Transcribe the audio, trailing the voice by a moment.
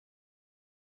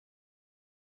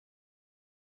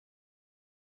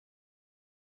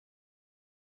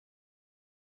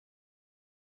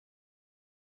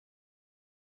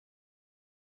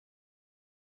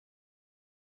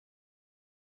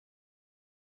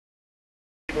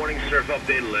morning surf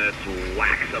update. Let's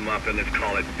wax them up and let's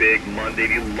call it Big Monday.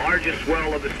 The largest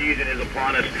swell of the season is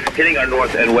upon us, hitting our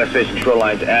north and west facing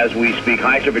shorelines as we speak.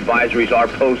 High surf advisories are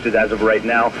posted as of right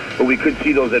now, but we could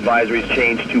see those advisories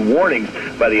change to warnings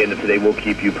by the end of today. We'll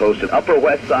keep you posted. Upper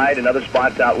west side and other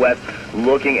spots out west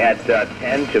looking at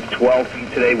 10 to 12 feet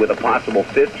today with a possible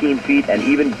 15 feet and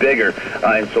even bigger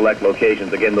in select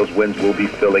locations. Again, those winds will be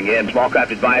filling in. Small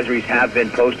craft advisories have been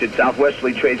posted.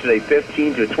 Southwesterly trades today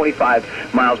 15 to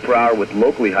 25 miles per hour with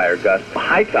locally higher gusts.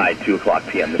 High tide 2 o'clock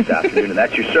p.m. this afternoon. And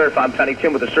that's your surf. I'm Tony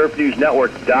Tim with the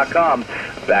SurfNewsNetwork.com.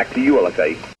 Back to you,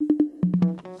 Alakai.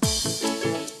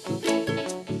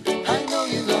 I know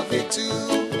you love it too.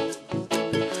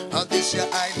 Oh, this your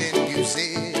island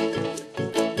music.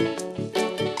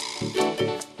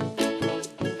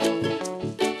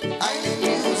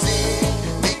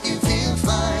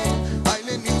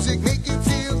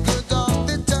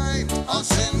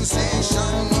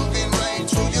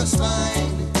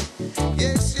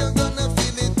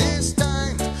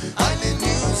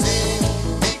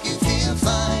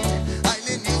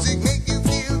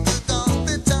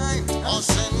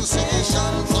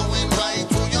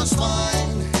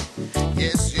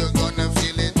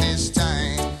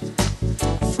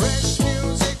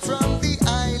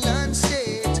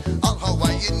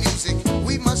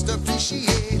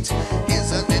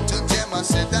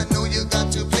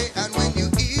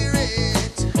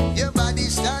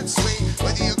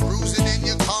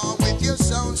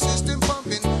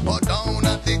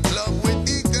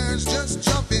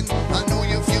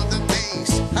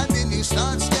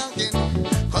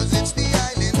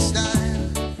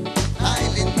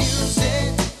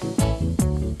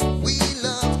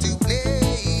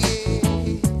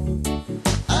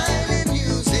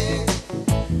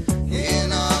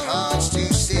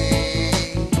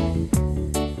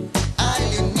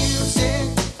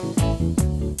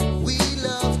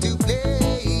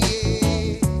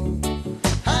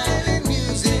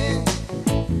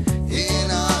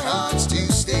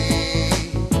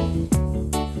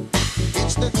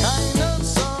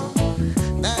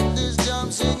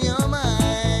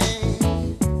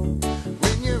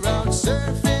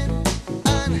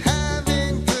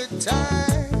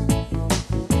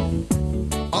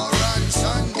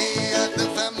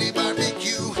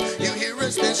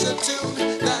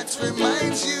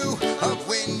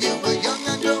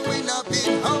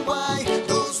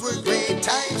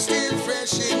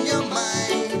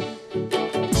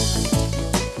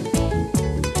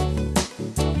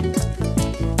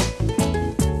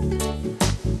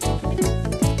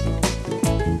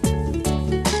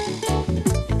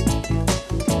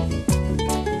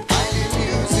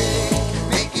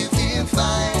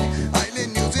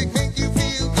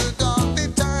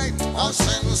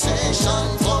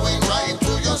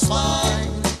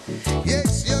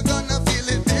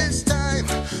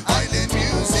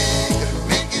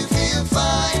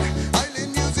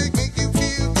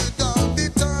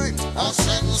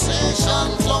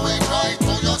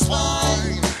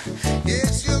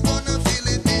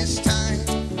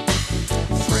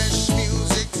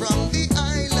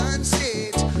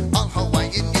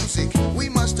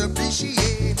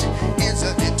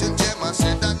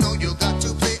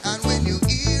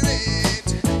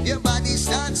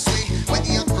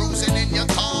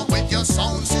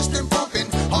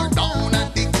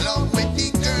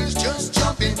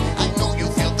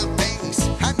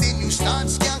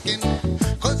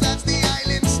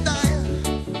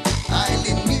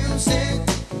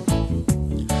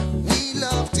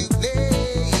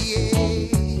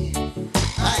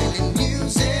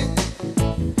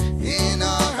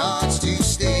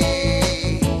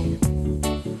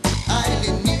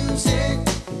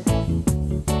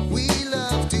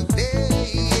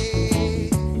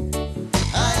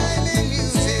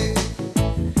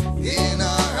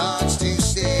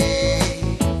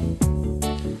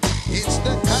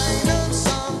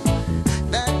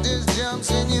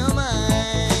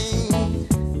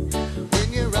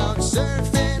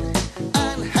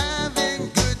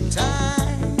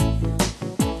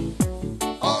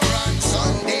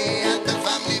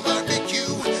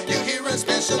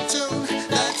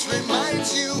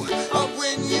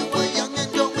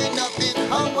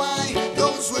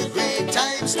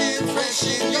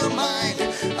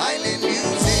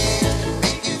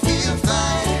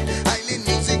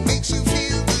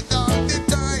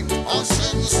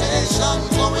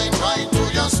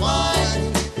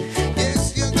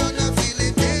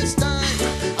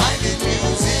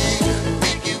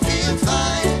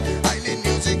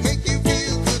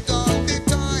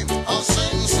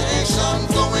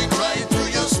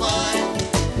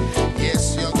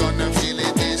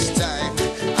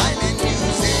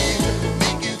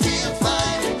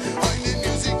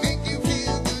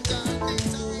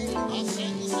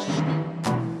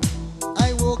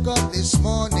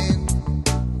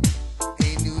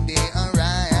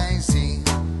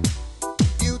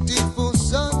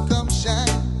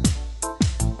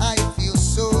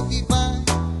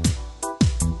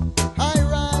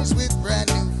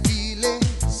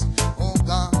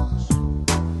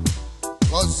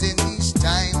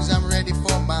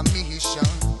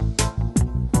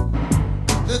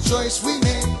 the choice we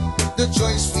make, the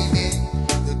choice we make,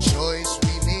 the choice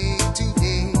we make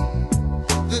today.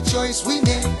 The choice we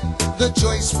make, the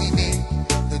choice we make,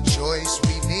 the choice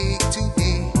we make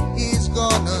today is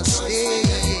gonna stay.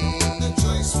 The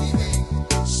choice we make,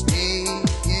 stay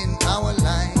in our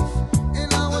life, in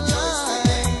our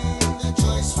life. The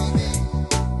choice we make,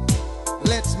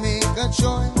 let's make a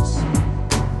choice.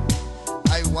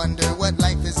 I wonder what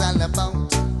life is all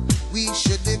about. We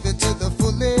should live it to the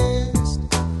fullest,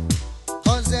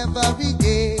 'cause every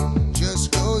day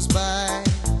just goes by.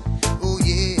 Oh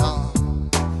yeah,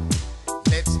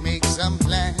 let's make some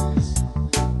plans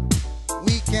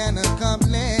we can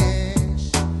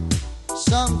accomplish.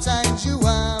 Sometimes you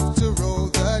have to roll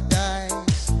the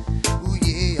dice. Oh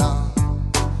yeah,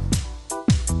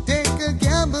 take a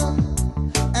gamble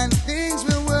and things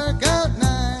will work out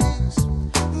nice.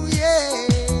 Oh yeah,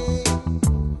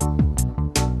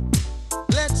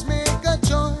 let's make a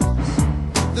choice.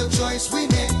 The choice we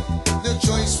make, the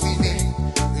choice we make,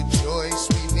 the choice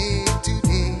we make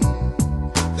today.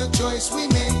 The choice we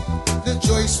make, the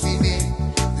choice we make,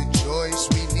 the choice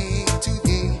we make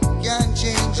today can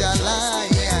change our life.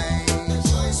 The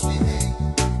choice we make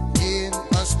in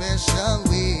a special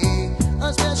way,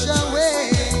 a special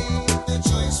way. The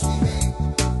choice we make,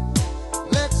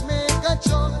 let's make a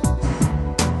choice.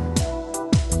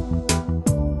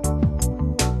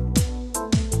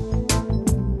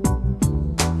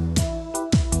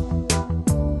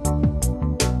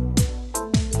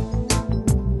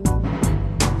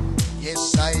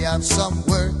 Yes, I have some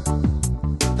work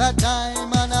that I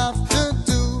might have to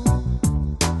do.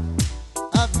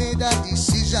 I've made a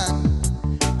decision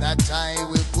that I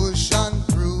will push on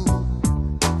through.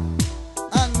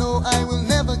 I know I will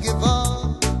never give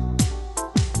up.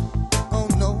 Oh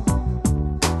no.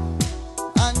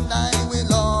 And I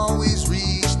will always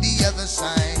reach the other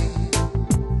side.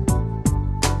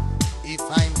 If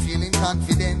I'm feeling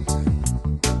confident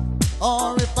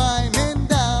or if I'm in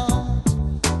doubt,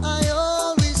 I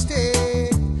always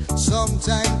take some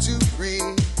time to pray.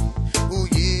 Oh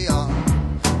yeah,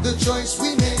 the choice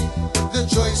we make, the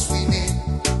choice we make,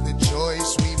 the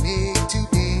choice we make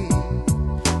today.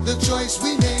 The choice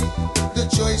we make, the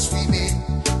choice we make,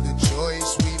 the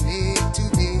choice we make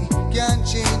today can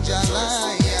change our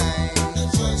life. The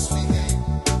choice we make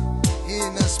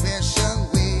in a special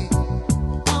way,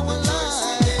 our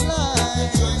life. The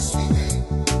choice we make,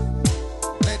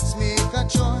 let's make a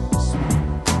choice.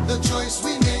 The choice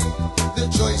we make, the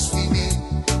choice we make,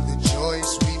 the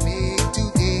choice we make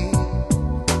today.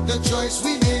 The choice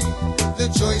we make, the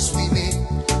choice we make,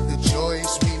 the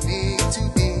choice we make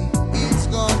today is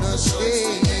gonna stay.